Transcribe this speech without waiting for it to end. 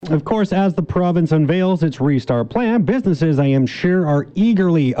Of course, as the province unveils its restart plan, businesses, I am sure, are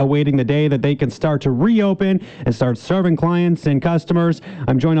eagerly awaiting the day that they can start to reopen and start serving clients and customers.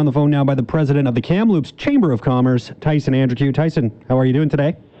 I'm joined on the phone now by the president of the Kamloops Chamber of Commerce, Tyson Andrew. Tyson, how are you doing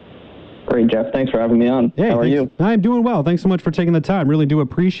today? Great, Jeff. Thanks for having me on. Hey, how are you? I'm doing well. Thanks so much for taking the time. Really do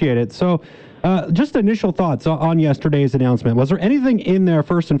appreciate it. So, just initial thoughts on yesterday's announcement. Was there anything in there,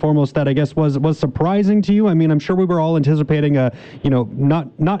 first and foremost, that I guess was surprising to you? I mean, I'm sure we were all anticipating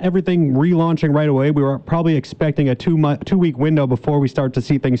not everything relaunching right away. We were probably expecting a 2-week window before we start to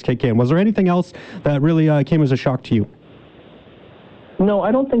see things kick in. Was there anything else that really came as a shock to you? No,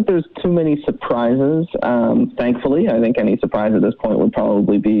 I don't think there's too many surprises. Thankfully, I think any surprise at this point would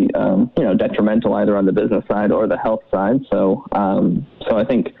probably be, detrimental either on the business side or the health side. So I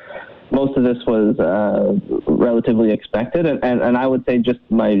think most of this was relatively expected, and I would say just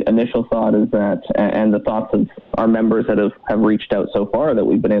my initial thought is that, and the thoughts of our members that have reached out so far that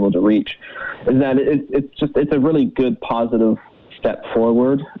we've been able to reach, is that it's a really good positive step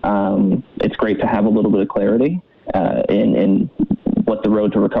forward. It's great to have a little bit of clarity in what the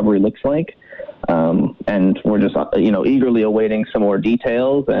road to recovery looks like. And we're just, eagerly awaiting some more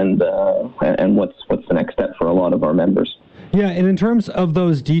details and what's the next step for a lot of our members. Yeah, and in terms of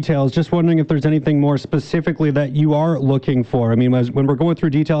those details, just wondering if there's anything more specifically that you are looking for. I mean, when we're going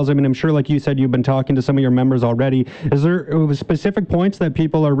through details, I mean, I'm sure, like you said, you've been talking to some of your members already. Is there specific points that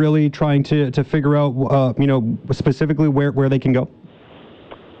people are really trying to figure out, specifically where they can go?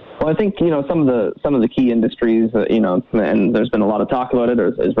 Well, I think, some of the key industries, and there's been a lot of talk about it,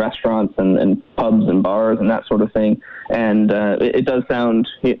 is restaurants and pubs and bars and that sort of thing. And it does sound,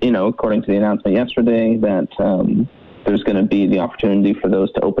 according to the announcement yesterday, that there's going to be the opportunity for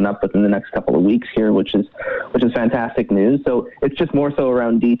those to open up within the next couple of weeks here, which is fantastic news. So it's just more so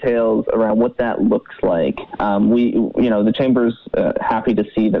around details around what that looks like. The Chamber's happy to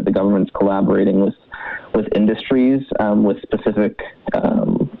see that the government's collaborating with industries, with specific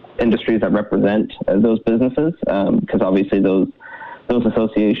industries that represent those businesses, because obviously those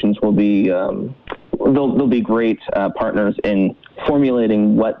associations will be they'll be great partners in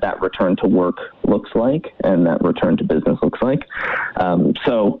formulating what that return to work looks like and that return to business looks like.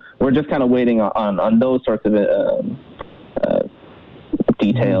 So we're just kind of waiting on those sorts of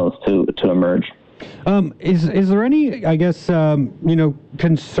details to emerge. Is there any, I guess,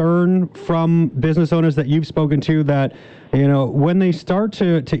 concern from business owners that you've spoken to that, when they start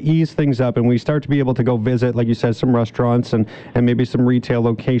to ease things up and we start to be able to go visit, like you said, some restaurants and maybe some retail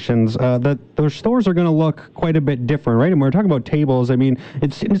locations, that those stores are going to look quite a bit different, right? And we're talking about tables. I mean,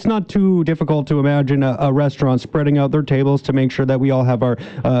 it's not too difficult to imagine a restaurant spreading out their tables to make sure that we all have our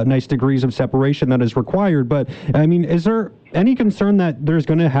nice degrees of separation that is required. But, I mean, is there any concern that there's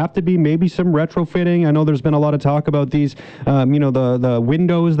going to have to be maybe some retrofitting? I know there's been a lot of talk about these, the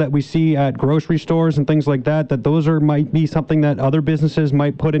windows that we see at grocery stores and things like that those might be something that other businesses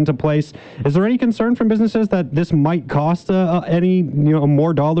might put into place. Is there any concern from businesses that this might cost any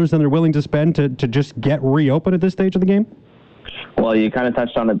more dollars than they're willing to spend to just get reopened at this stage of the game? Well, you kind of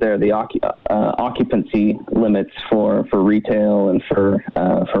touched on it there. The occupancy limits for retail and for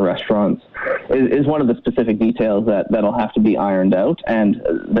restaurants is one of the specific details that'll have to be ironed out. And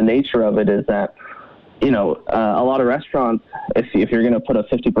the nature of it is that, a lot of restaurants, if you're going to put a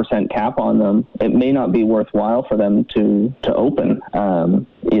 50% cap on them, it may not be worthwhile for them to open.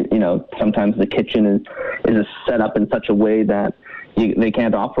 Sometimes the kitchen is set up in such a way that they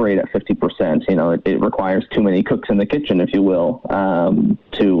can't operate at 50%. It requires too many cooks in the kitchen, if you will,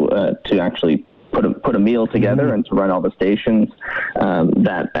 to actually put a meal together and to run all the stations.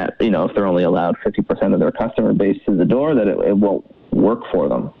 If they're only allowed 50% of their customer base through the door, that it won't work for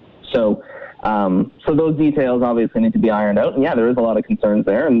them. So those details obviously need to be ironed out. And yeah, there is a lot of concerns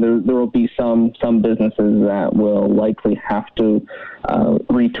there, and there will be some businesses that will likely have to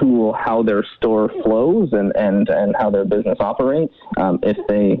retool how their store flows and how their business operates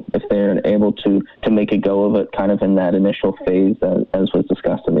if they're able to make a go of it kind of in that initial phase as was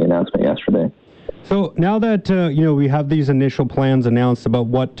discussed in the announcement yesterday. So now that, we have these initial plans announced about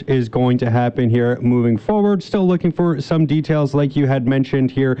what is going to happen here moving forward, still looking for some details like you had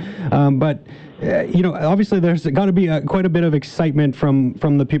mentioned here, but obviously there's got to be quite a bit of excitement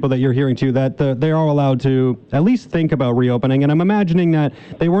from the people that you're hearing to that they are allowed to at least think about reopening. And I'm imagining that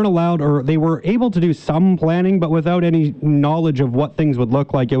they weren't allowed, or they were able to do some planning, but without any knowledge of what things would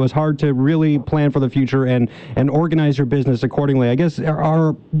look like. It was hard to really plan for the future and organize your business accordingly. I guess,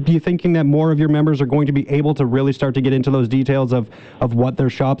 are you thinking that more of your members are going to be able to really start to get into those details of what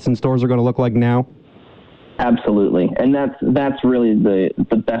their shops and stores are going to look like now? Absolutely. And that's really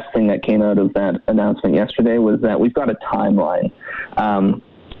the best thing that came out of that announcement yesterday, was that we've got a timeline.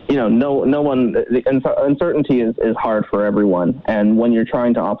 no one, the uncertainty is hard for everyone. And when you're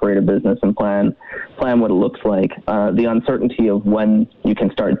trying to operate a business and plan what it looks like, the uncertainty of when you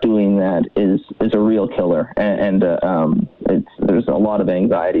can start doing that is a real killer. And there's a lot of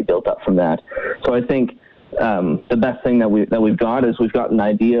anxiety built up from that. So I think the best thing that we've got is we've got an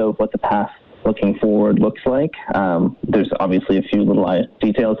idea of what the path looking forward looks like. There's obviously a few little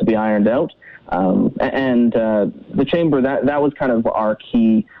details to be ironed out. The chamber, that was kind of our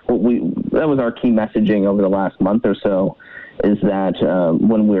key, that was our key messaging over the last month or so, is that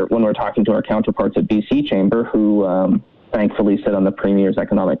when we're talking to our counterparts at BC Chamber, who thankfully sit on the Premier's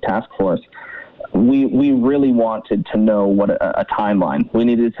Economic Task Force, we really wanted to know what a timeline. We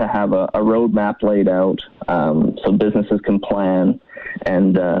needed to have a roadmap laid out so businesses can plan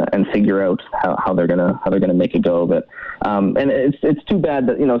and figure out how they're gonna make a go of it. And it's too bad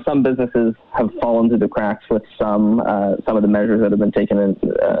that some businesses have fallen through the cracks with some of the measures that have been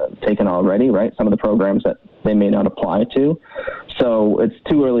taken already, right? Some of the programs that they may not apply to. So it's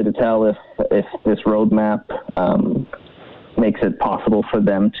too early to tell if this roadmap makes it possible for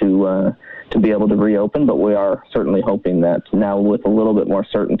them to be able to reopen. But we are certainly hoping that now, with a little bit more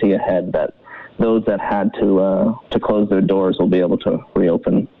certainty ahead, that those that had to close their doors will be able to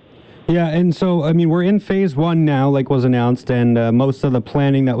reopen. Yeah, and so, I mean, we're in phase one now, like was announced, and most of the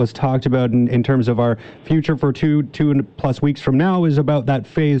planning that was talked about in terms of our future for two and plus weeks from now is about that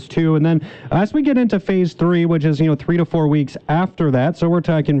phase two. And then as we get into phase three, which is, 3 to 4 weeks after that, so we're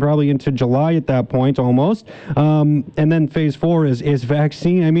talking probably into July at that point almost. And then phase four is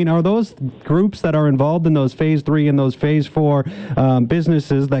vaccine. I mean, are those groups that are involved in those phase three and those phase four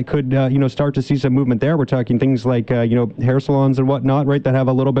businesses that could, start to see some movement there? We're talking things like, hair salons and whatnot, right, that have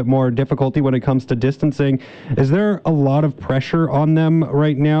a little bit more difficulty when it comes to distancing. Is there a lot of pressure on them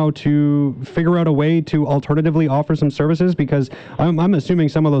right now to figure out a way to alternatively offer some services? Because I'm assuming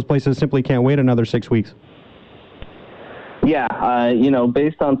some of those places simply can't wait another 6 weeks. Yeah,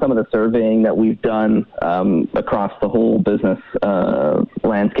 based on some of the surveying that we've done across the whole business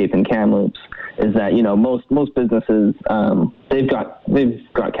landscape in Kamloops, is that most businesses they've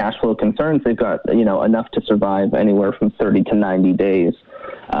got cash flow concerns. They've got enough to survive anywhere from 30 to 90 days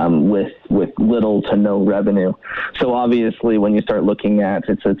with little to no revenue. So obviously, when you start looking at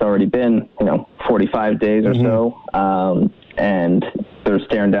it's already been 45 days or so, and they're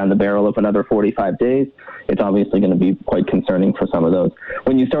staring down the barrel of another 45 days. It's obviously going to be quite concerning for some of those.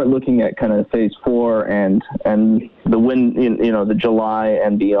 When you start looking at kind of phase four and the the July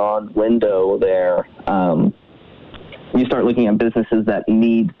and beyond window there, you start looking at businesses that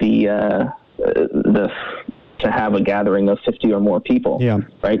need to have a gathering of 50 or more people. Yeah.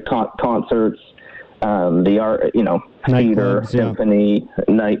 Right. Concerts, the art, theater, symphony,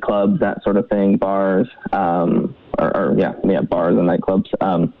 nightclubs, that sort of thing, bars, bars and nightclubs.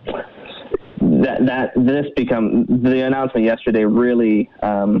 The announcement yesterday really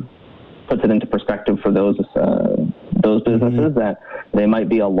puts it into perspective for those businesses that they might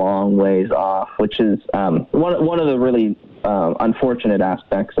be a long ways off, which is one of the really unfortunate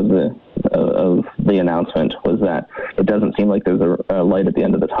aspects of the announcement was that it doesn't seem like there's a light at the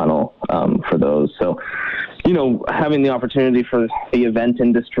end of the tunnel for those. So, having the opportunity for the event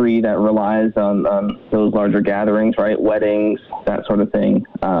industry that relies on those larger gatherings, right, weddings, that sort of thing,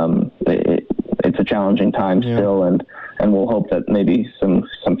 it's a challenging time still, and we'll hope that maybe some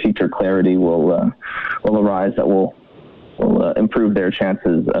future clarity will arise that will improve their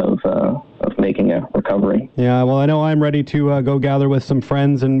chances of making a recovery. Yeah, well, I know I'm ready to go gather with some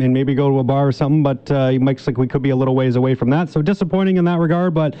friends and maybe go to a bar or something, but it looks like we could be a little ways away from that. So disappointing in that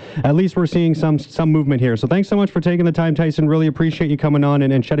regard, but at least we're seeing some movement here. So thanks so much for taking the time, Tyson. Really appreciate you coming on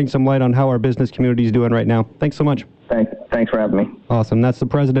and shedding some light on how our business community is doing right now. Thanks so much. Thanks for having me. Awesome. That's the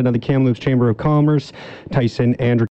president of the Kamloops Chamber of Commerce, Tyson Andrew.